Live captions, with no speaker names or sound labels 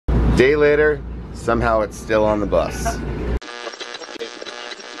Day later, somehow it's still on the bus.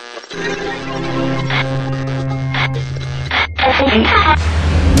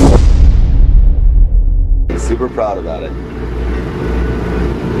 Super proud about it.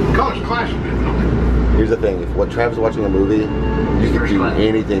 College class. Here's the thing, if what Trav's watching a movie, you can do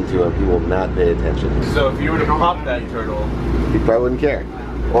anything to him, he will not pay attention. So if you were to pop that turtle, he probably wouldn't care.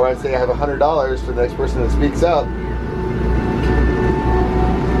 Or I'd say I have $100 for the next person that speaks up.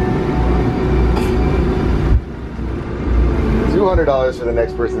 $200 for the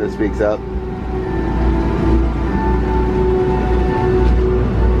next person that speaks up.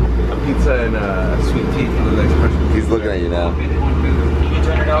 a pizza and a sweet tea for the next person. He's looking at you now.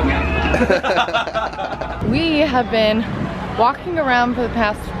 We have been walking around for the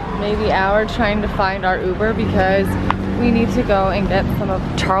past maybe hour trying to find our Uber because we need to go and get some of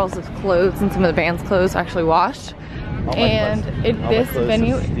Charles's clothes and some of the band's clothes actually washed. And this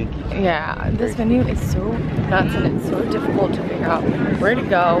venue, this venue is so nuts and it's so difficult to figure out where to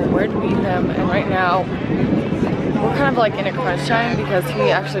go, where to meet them. And right now, we're kind of like in a crunch time because he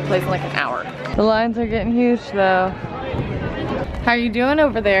actually plays in like an hour. The lines are getting huge though. How are you doing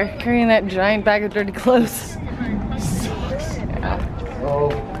over there, carrying that giant bag of dirty clothes? Sucks. Yeah. Oh,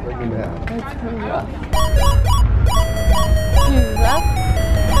 freaking hell. It's pretty rough. Who's up?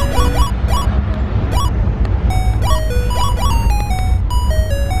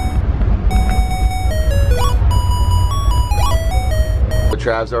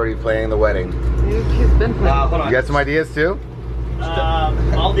 Trav's already playing the wedding. Dude, he's been playing. You got some ideas too?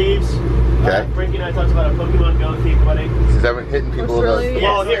 Maldives. Okay. Frankie and I talked about a Pokemon Go themed wedding. Is that hitting people with those?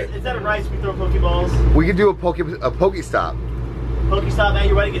 Well, here, instead of rice, we throw Pokeballs. We could do a Pokestop. Pokestop at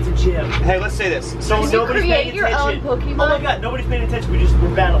your wedding, it's a gym. Hey, let's say this. So Did you create your own Pokemon? Oh my god, nobody's paying attention.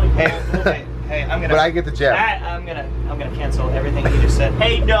 We're battling. Hey, I'm gonna. But I get the gem. I'm gonna cancel everything you just said.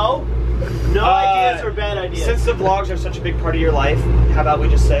 Hey, no ideas are bad ideas. Since the vlogs are such a big part of your life, how about we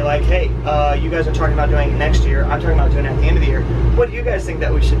just say like, hey, you guys are talking about doing it next year. I'm talking about doing it at the end of the year. What do you guys think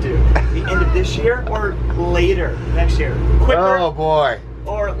that we should do? The end of this year or later next year? Quicker. Oh boy.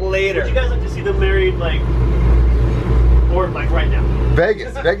 Or later. Would you guys like to see them married or right now?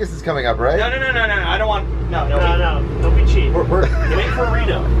 Vegas is coming up, right? No. I don't want. No. Don't be cheap. We're wait for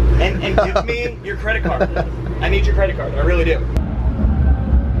Reno. And give me your credit card. I need your credit card. I really do.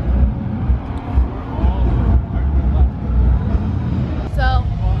 So,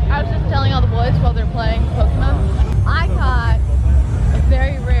 I was just telling all the boys while they're playing Pokemon, I got a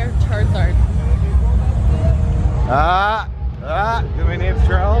very rare Charizard. My name's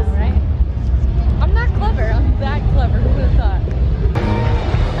Charles. Right? I'm not clever, I'm that clever, who would have thought?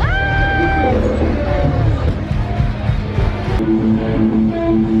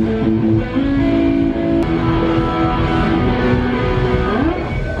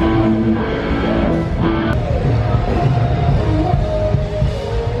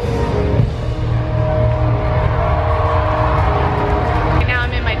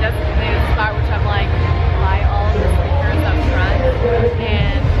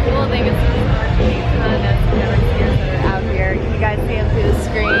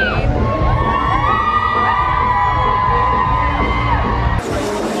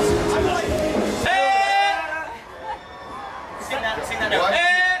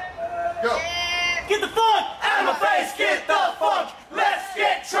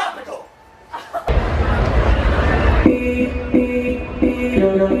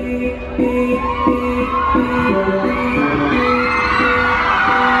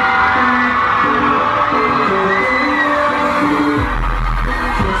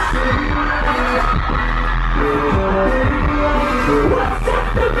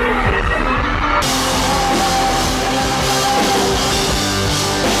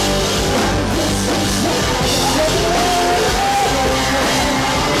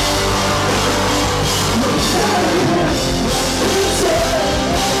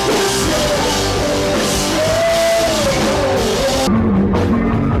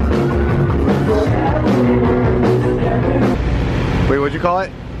 What'd you call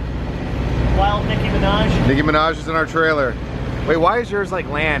it? Wild Nicki Minaj. Nicki Minaj is in our trailer. Wait, why is yours like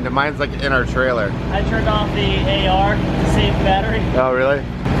land and mine's like in our trailer? I turned off the AR to save battery. Oh, really?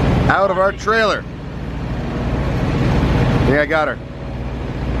 Out of our trailer. Yeah, I got her.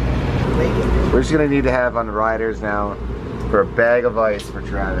 We're just gonna need to have on the riders now for a bag of ice for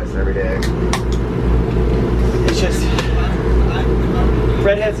Travis every day. It's just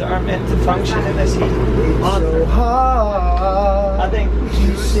redheads aren't meant to function in this heat. So hard. I think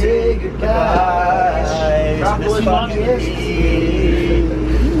to say goodbye. This fucking heat.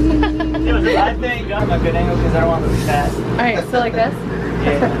 I think I'm a good angle because I don't want to be fat. Alright, so like this?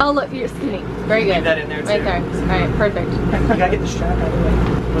 Yeah. Oh look, you're skinny. Very good. Leave that in there, Right too. there. Alright, perfect. You gotta get the strap out of the way.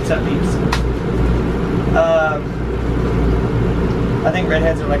 What's that, Beeps? I think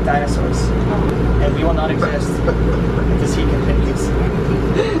redheads are like dinosaurs. And we will not exist if this heat continues.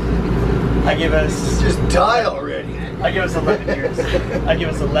 I give us... Just die already. I give us 11 years. I give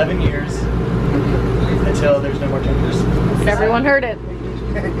us 11 years until there's no more timbers. Everyone heard it.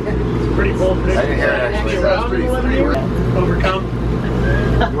 It's pretty bold. I didn't hear it actually. That was pretty funny. Overcome.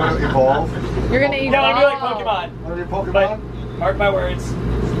 You want to evolve? You're gonna eat No, I'm like all. Pokemon. Want to do Pokemon? But mark my words,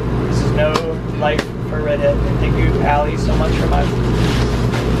 this is no life for a redhead. And thank you, Allie, so much for my...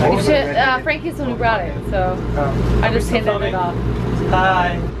 You should, Frankie's the one who brought it, so I just handed it off.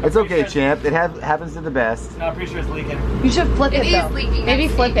 Hi. It's okay, champ. It happens to the best. No, I'm pretty sure it's leaking. You should flip it, It though. is leaking. Maybe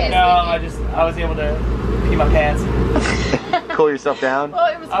flip it. No, I was able to pee my pants. Cool yourself down. Well,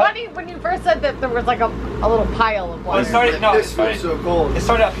 it was funny when you first said that there was like a little pile of Well, it water. started, no, it This feels started, so cold. it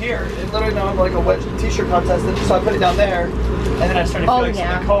started up here. It literally now I'm like a wet t-shirt contest, so I put it down there, and then I started Oh feeling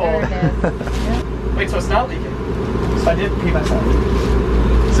yeah, something there cold. it is. Wait, so it's not leaking. So I did pee myself.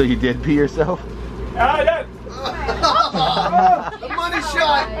 So you did pee yourself? Ah, no! The money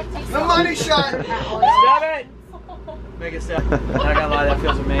shot! The money shot! Stop it! Make it stop. Not gonna lie, that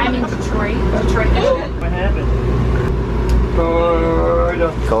feels amazing. I'm in Detroit. Detroit is good. What happened?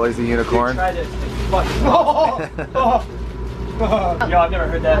 Coley's a unicorn. Try this. Fuck. Yo, I've never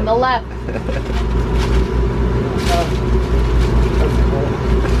heard that. On the left.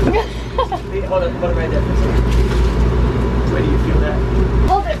 Wait, hold it right there for a second. Where do you feel that?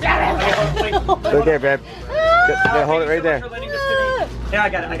 Hold it, damn Okay, it. hold, wait. Right there, babe. Yeah, hold it right there. Yeah, I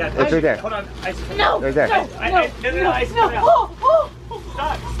got it. It's right there. Hold on. Ice. No, Right there. no, No, ice. no.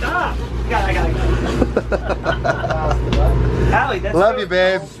 Stop. I got it. Allie, that's Love so- you,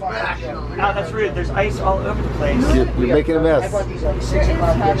 babe. Oh, that's rude. There's ice all over the place. You're making a I mess. brought these like 6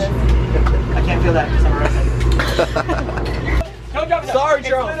 o'clock. I can't feel that because I'm a redhead. Don't drop it. Sorry, It's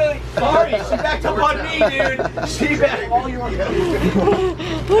Joe. literally- Sorry. She backed up on me, dude. She backed all your. I'm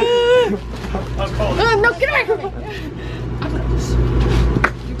cold. No, get away from me.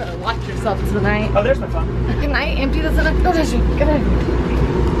 You better watch yourself tonight. Oh, there's my phone. Good night. Empty this in a tissue. Good night.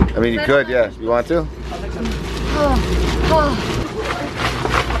 I mean, you could, yeah. You want to? Oh.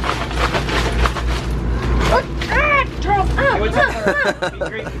 Charles. Hey, what's up?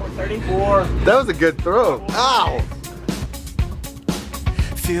 4:30. 4. That was a good throw. Ow!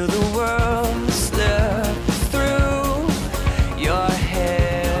 Feel the world slip through your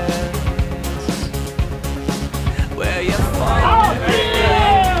hands. Where you fall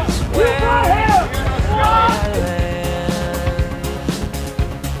is where I land.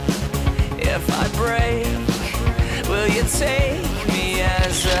 If I break, will you take me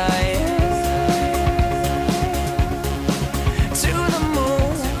as I am? To the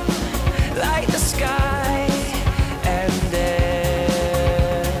moon, light the sky and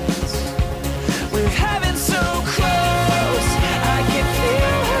dance with heaven so close. I can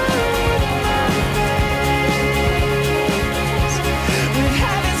feel her in my veins. With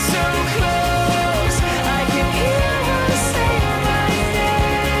heaven so close, I can hear her say my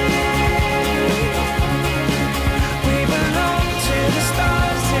name. We belong to the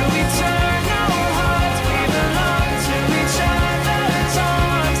stars till we turn our hearts. We belong to each other's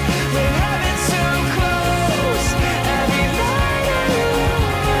arms. With heaven so close, every night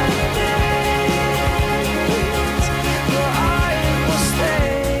illuminates. Well,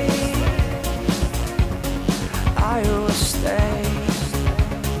 I will stay,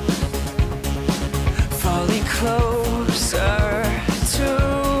 falling closer to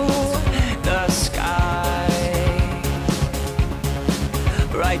the sky.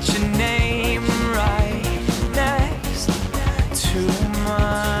 Write your name right next to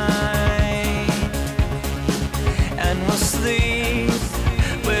mine, and we'll sleep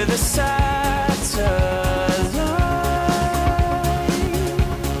with the satellites.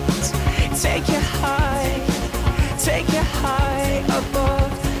 Take you high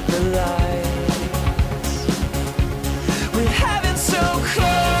above the lights.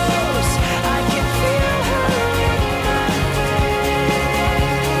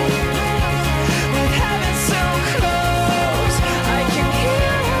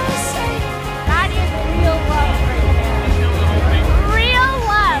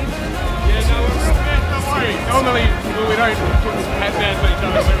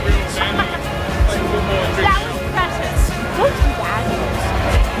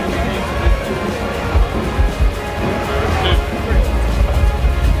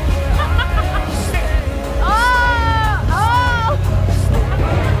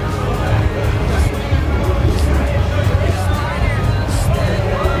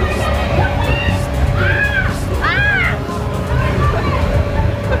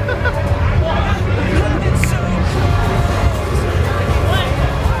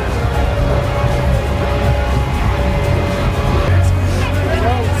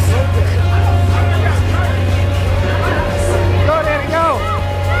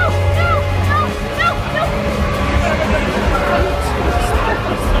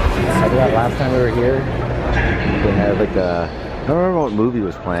 what movie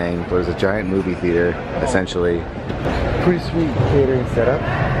was playing, but it was a giant movie theater, essentially. Pretty sweet catering setup.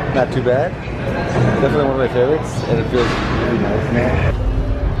 Not too bad. Definitely one of my favorites, and it feels really nice, man.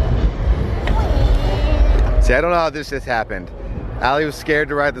 See, I don't know how this just happened. Allie was scared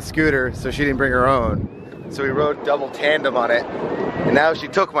to ride the scooter, so she didn't bring her own. So we rode double tandem on it, and now she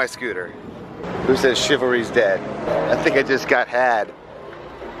took my scooter. Who says chivalry's dead? I think I just got had.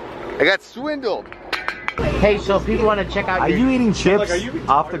 I got swindled. Hey, so if people want to check out Are your... you eating chips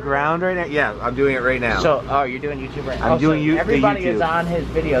off the ground right now? Yeah, I'm doing it right now. So, oh, you're doing YouTube right now? I'm doing so everybody YouTube. is on his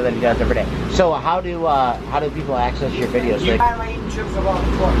video that he does every day. So how do people access your videos? Like, I'm eating chips about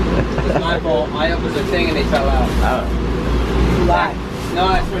the floor. It's my fault. I opened the thing and they fell out. oh. You lie. No,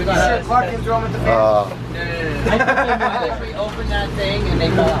 I swear to God. Sure, Clark can throw them at the fan. No. I literally opened that thing and they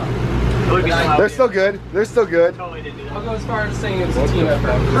fell out. They're still good. They're still good. Totally didn't do that. I'll go as far as saying it's a team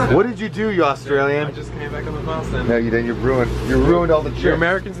effort. What did you do, you Australian? I just came back on the bus then. No, you didn't. You ruined all the chips. You're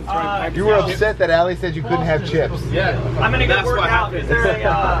Americans and throwing packages. You were upset that Allie said you couldn't have chips. Yeah. I'm gonna go That's work what out. happened. Is there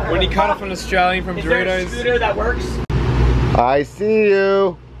a When he caught up an Australian from is there a Doritos. scooter that works? I see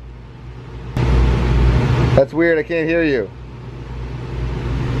you. That's weird. I can't hear you.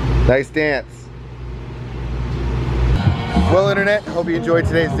 Nice dance. Well, internet, hope you enjoyed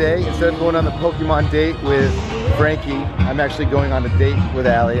today's day. Instead of going on the Pokemon date with Frankie, I'm actually going on a date with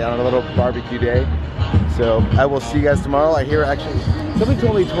Allie on a little barbecue day. So I will see you guys tomorrow. I hear actually, somebody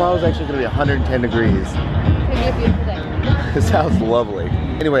told me tomorrow's actually going to be 110 degrees. It's gonna be a beautiful day. This sounds lovely.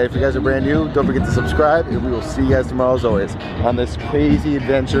 Anyway, if you guys are brand new, don't forget to subscribe, and we will see you guys tomorrow as always on this crazy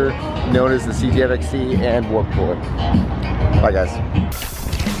adventure known as the CTF-XC and Warped Tour. Bye guys.